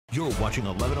You're watching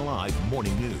 11 Alive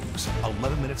Morning News.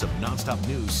 11 minutes of nonstop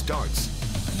news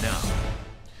starts now.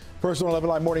 First on 11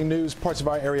 Live Morning News, parts of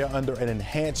our area under an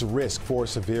enhanced risk for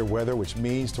severe weather, which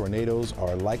means tornadoes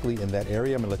are likely in that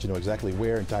area. I'm going to let you know exactly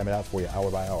where and time it out for you hour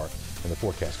by hour in the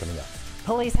forecast coming up.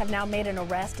 Police have now made an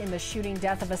arrest in the shooting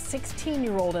death of a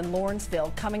 16-year-old in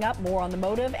Lawrenceville. Coming up, more on the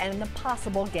motive and the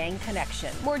possible gang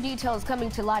connection. More details coming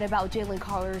to light about Jalen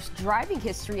Carter's driving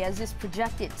history as this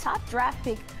projected top draft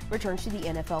pick returns to the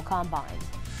NFL Combine.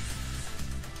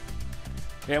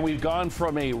 And we've gone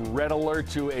from a red alert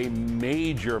to a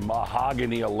major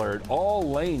mahogany alert.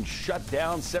 All lanes shut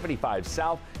down 75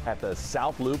 south at the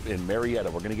South Loop in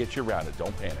Marietta. We're going to get you around it.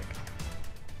 Don't panic.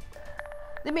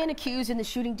 The man accused in the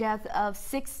shooting death of a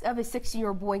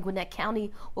 16-year-old boy in Gwinnett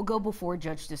County will go before a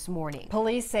judge this morning.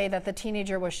 Police say that the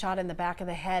teenager was shot in the back of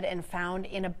the head and found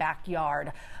in a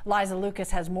backyard. Liza Lucas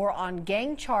has more on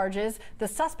gang charges the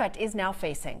suspect is now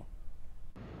facing.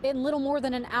 In little more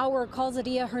than an hour,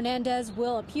 Calzadia Hernandez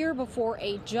will appear before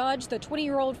a judge, the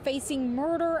 20-year-old facing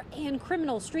murder and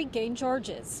criminal street gang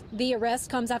charges. The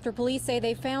arrest comes after police say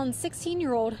they found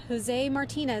 16-year-old Jose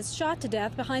Martinez shot to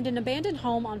death behind an abandoned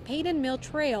home on Payton Mill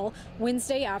Trail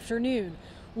Wednesday afternoon.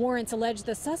 Warrants allege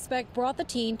the suspect brought the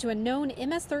teen to a known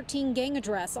MS-13 gang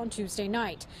address on Tuesday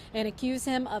night and accuse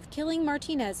him of killing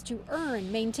Martinez to earn,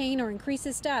 maintain, or increase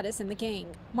his status in the gang.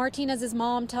 Martinez's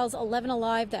mom tells 11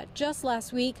 Alive that just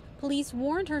last week, police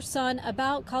warned her son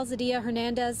about Calzadia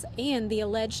Hernandez and the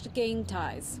alleged gang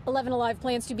ties. 11 Alive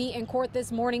plans to be in court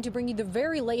this morning to bring you the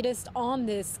very latest on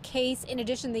this case. In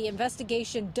addition, the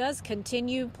investigation does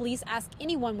continue. Police ask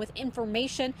anyone with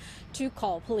information to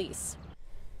call police.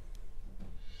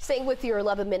 Staying with your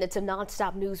 11 minutes of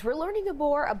nonstop news, we're learning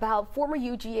more about former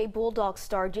UGA Bulldog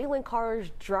star Jalen Carter's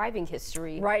driving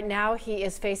history. Right now, he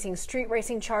is facing street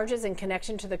racing charges in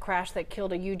connection to the crash that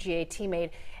killed a UGA teammate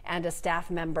and a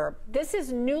staff member. This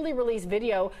is newly released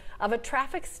video of a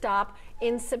traffic stop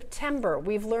in September.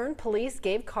 We've learned police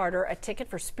gave Carter a ticket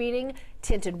for speeding,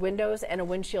 tinted windows, and a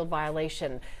windshield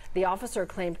violation. The officer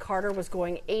claimed Carter was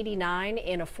going 89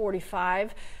 in a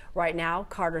 45. Right now,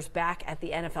 Carter's back at the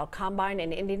NFL Combine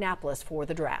in Indianapolis for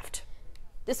the draft.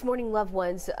 This morning, loved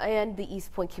ones and the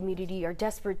East Point community are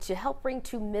desperate to help bring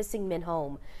two missing men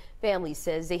home. Family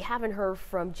says they haven't heard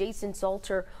from Jason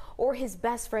Salter or his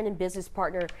best friend and business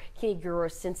partner, Kenny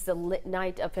Gura, since the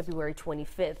night of February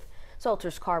 25th.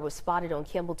 Salter's car was spotted on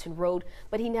Campbellton Road,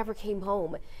 but he never came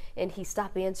home, and he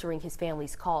stopped answering his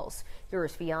family's calls.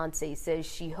 Gura's fiance says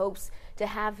she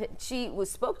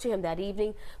spoke to him that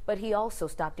evening, but he also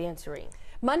stopped answering.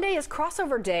 Monday is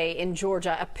crossover day in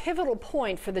Georgia, a pivotal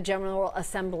point for the General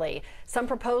Assembly. Some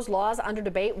proposed laws under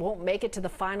debate won't make it to the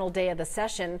final day of the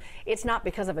session. It's not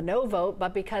because of a no vote,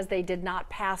 but because they did not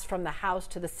pass from the House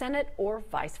to the Senate or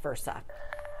vice versa.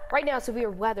 Right now, severe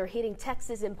weather hitting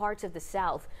Texas and parts of the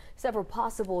South. Several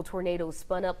possible tornadoes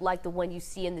spun up like the one you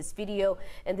see in this video,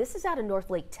 and this is out of North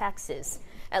Lake, Texas.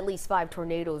 At least 5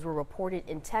 tornadoes were reported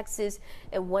in Texas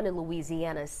and one in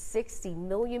Louisiana. 60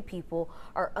 million people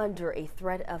are under a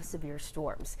threat of severe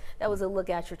storms. That was a look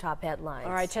at your top headlines.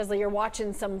 All right, Chesley, you're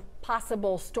watching some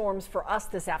possible storms for us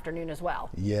this afternoon as well.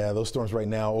 Yeah, those storms right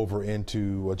now over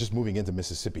into just moving into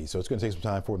Mississippi, so it's going to take some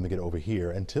time for them to get over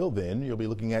here. Until then, you'll be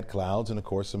looking at clouds and, of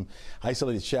course, some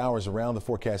isolated showers around the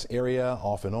forecast area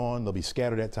off and on. They'll be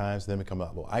scattered at times, then become a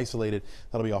little isolated.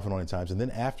 That'll be off and on at times. And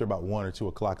then after about 1 or 2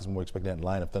 o'clock is when we're expecting that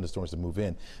line of thunderstorms to move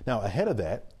in. Now, ahead of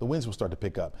that, the winds will start to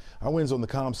pick up. Our winds on the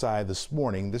calm side this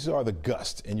morning, these are the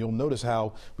gusts. And you'll notice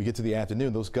how we get to the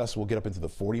afternoon, those gusts will get up into the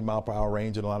 40-mile-per-hour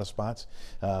range in a lot of spots.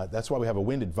 That's why we have a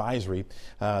wind advisory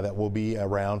that will be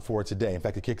around for today. In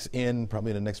fact, it kicks in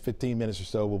probably in the next 15 minutes or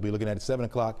so. We'll be looking at 7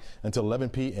 o'clock until 11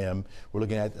 p.m. We're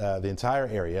looking at the entire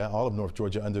area, all of North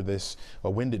Georgia, under this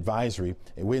wind advisory.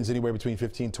 It winds anywhere between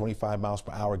 15 and 25 miles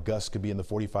per hour. Gusts could be in the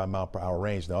 45-mile-per-hour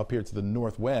range. Now, up here to the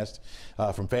northwest,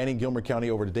 from Fanning, Gilmer County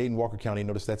over to Dayton, Walker County,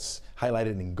 notice that's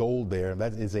highlighted in gold there.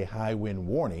 That is a high wind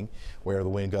warning where the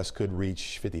wind gusts could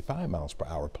reach 55 miles per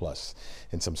hour plus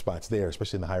in some spots there,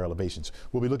 especially in the higher elevations.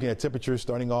 We'll be looking at temperatures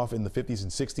starting off in the 50s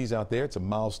and 60s out there. It's a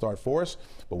mild start for us,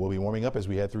 but we'll be warming up as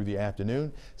we head through the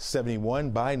afternoon. 71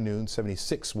 by noon,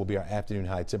 76 will be our afternoon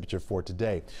high temperature for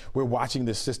today. We're watching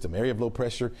this system, area of low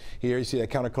pressure here. You see that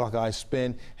counterclockwise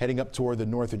spin heading up toward the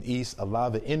north and east. A lot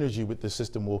of the energy with this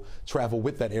system will travel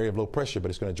with that area of low pressure, but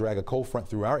it's going to drag a cold front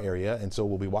through our area, and so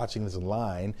we'll be watching this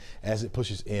line as it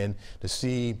pushes in to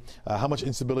see how much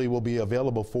instability will be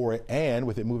available for it, and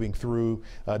with it moving through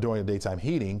during the daytime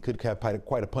heating, could have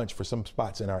quite a punch for some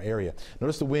spots in our area.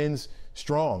 Notice the winds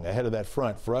strong ahead of that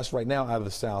front. For us right now out of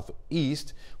the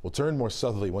southeast, will turn more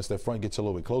southerly once that front gets a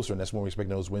little bit closer, and that's when we expect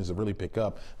those winds to really pick up.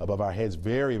 up above our heads,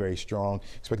 very, very strong,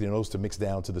 expecting those to mix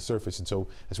down to the surface, and so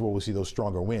that's where we'll see those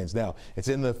stronger winds. Now, it's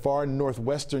in the far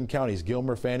northwestern counties,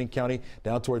 Gilmer, Fannin County,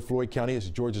 down toward Floyd County, it's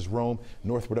Georgia's Rome,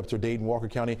 northward up to Dayton, Walker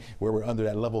County, where we're under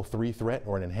that level 3 threat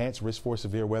or an enhanced risk for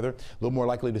severe weather. A little more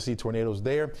likely to see tornadoes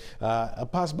there. A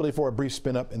possibility for a brief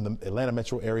spin up in the Atlanta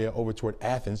metro area over toward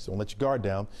Athens. Don't let your guard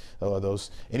down.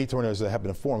 Any tornadoes that happen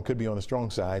to form could be on the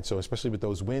strong side. So especially with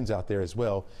those winds out there as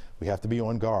well, we have to be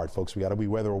on guard, folks. We got to be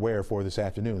weather aware for this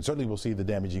afternoon. Certainly we'll see the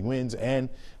damaging winds and,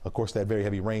 of course, that very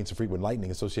heavy rain, some frequent lightning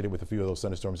associated with a few of those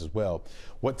thunderstorms as well.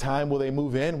 What time will they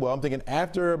move in? Well, I'm thinking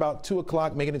after about 2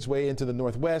 o'clock, making its way into the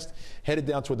northwest, headed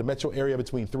down toward the metro area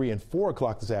between 3 and 4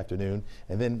 o'clock this afternoon,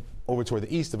 and then over toward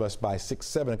the east of us by 6,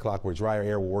 7 o'clock, where drier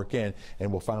air will work in, and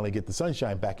we'll finally get the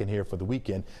sunshine back in here for the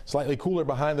weekend. Slightly cooler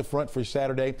behind the front for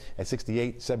Saturday at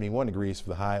 68, 71 degrees for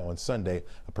the high on Sunday.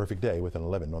 A perfect day with an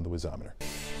 11 on the whizometer.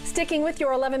 Sticking with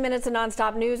your 11 minutes of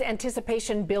nonstop news,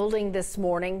 anticipation building this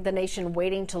morning. The nation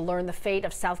waiting to learn the fate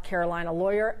of South Carolina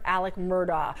lawyer Alec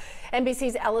Murdaugh.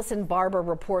 NBC's Ellison Barber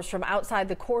reports from outside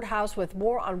the courthouse with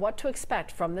more on what to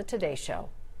expect from the Today Show.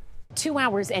 2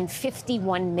 hours and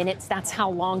 51 minutes. That's how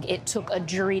long it took a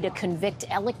jury to convict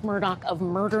Alec Murdaugh of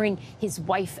murdering his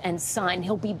wife and son.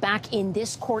 He'll be back in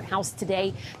this courthouse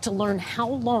today to learn how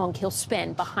long he'll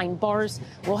spend behind bars.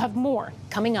 We'll have more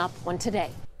coming up on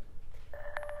Today.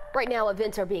 Right now,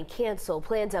 events are being canceled.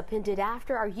 Plans upended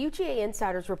after our UGA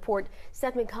insiders report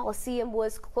Steckman Coliseum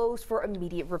was closed for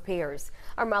immediate repairs.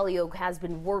 Our Molly Oak has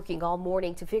been working all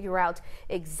morning to figure out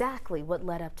exactly what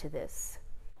led up to this.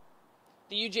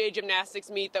 The UGA gymnastics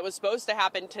meet that was supposed to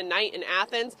happen tonight in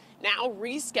Athens, now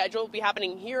rescheduled, will be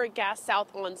happening here at Gas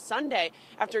South on Sunday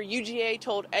after UGA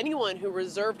told anyone who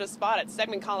reserved a spot at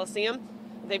Steckman Coliseum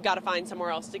they've got to find somewhere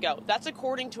else to go. That's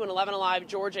according to an 11 Alive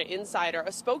Georgia insider.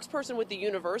 A spokesperson with the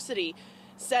university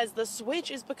says the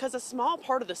switch is because a small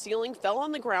part of the ceiling fell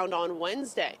on the ground on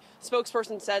Wednesday.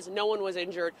 Spokesperson says no one was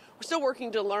injured. We're still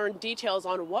working to learn details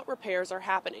on what repairs are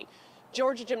happening.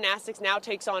 Georgia Gymnastics now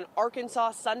takes on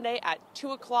Arkansas Sunday at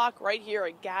 2 o'clock right here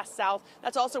at Gas South.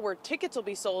 That's also where tickets will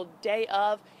be sold day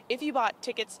of. If you bought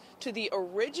tickets to the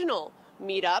original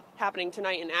meetup happening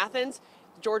tonight in Athens,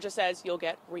 Georgia says you'll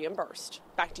get reimbursed.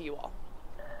 Back to you all.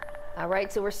 All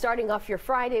right, so we're starting off your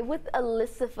Friday with a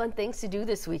list of fun things to do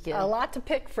this weekend. A lot to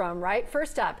pick from, right?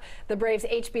 First up, the Braves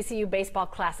HBCU Baseball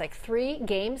Classic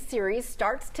 3-game series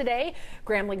starts today.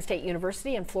 Grambling State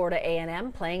University and Florida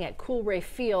A&M playing at Coolray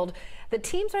Field. The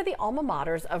teams are the alma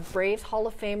maters of Braves Hall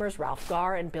of Famers Ralph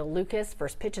Garr and Bill Lucas.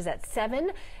 First pitch is at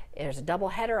 7. There's a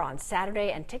doubleheader on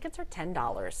Saturday, and tickets are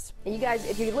 $10. And you guys,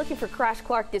 if you're looking for Crash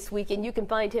Clark this weekend, you can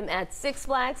find him at Six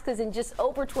Flags, because in just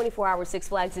over 24 hours, Six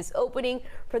Flags is opening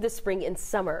for the spring and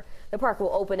summer. The park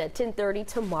will open at 10:30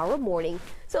 tomorrow morning.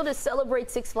 So to celebrate,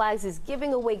 Six Flags is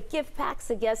giving away gift packs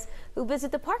to guests who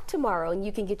visit the park tomorrow, and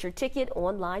you can get your ticket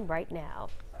online right now.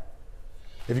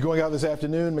 If you're going out this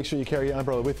afternoon, make sure you carry your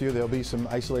umbrella with you. There'll be some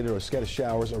isolated or scattered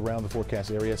showers around the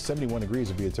forecast area. 71 degrees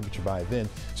will be the temperature by then.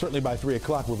 Certainly by 3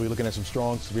 o'clock, we'll be looking at some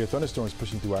strong, severe thunderstorms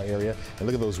pushing through our area. And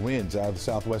look at those winds out of the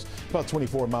southwest, about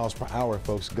 24 miles per hour,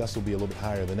 folks. Gusts will be a little bit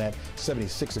higher than that.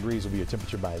 76 degrees will be your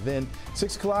temperature by then.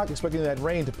 6 o'clock, expecting that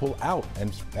rain to pull out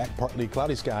and back partly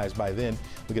cloudy skies by then.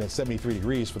 Looking at 73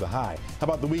 degrees for the high. How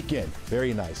about the weekend?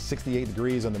 Very nice. 68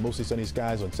 degrees under mostly sunny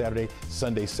skies on Saturday.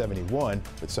 Sunday, 71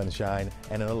 with sunshine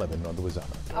and an 11 on the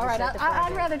whizometer. All right,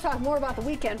 I'd rather talk more about the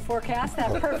weekend forecast.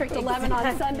 That perfect 11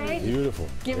 on Sunday. Beautiful.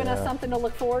 Giving us something to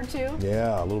look forward to.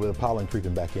 Yeah, a little bit of pollen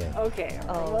creeping back in. Okay.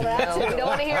 Oh, well, that's no, we don't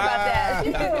want to hear about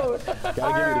that.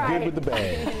 Gotta give it the good with the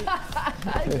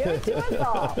bang. Give it to us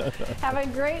all. Have a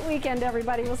great weekend,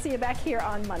 everybody. We'll see you back here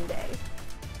on Monday.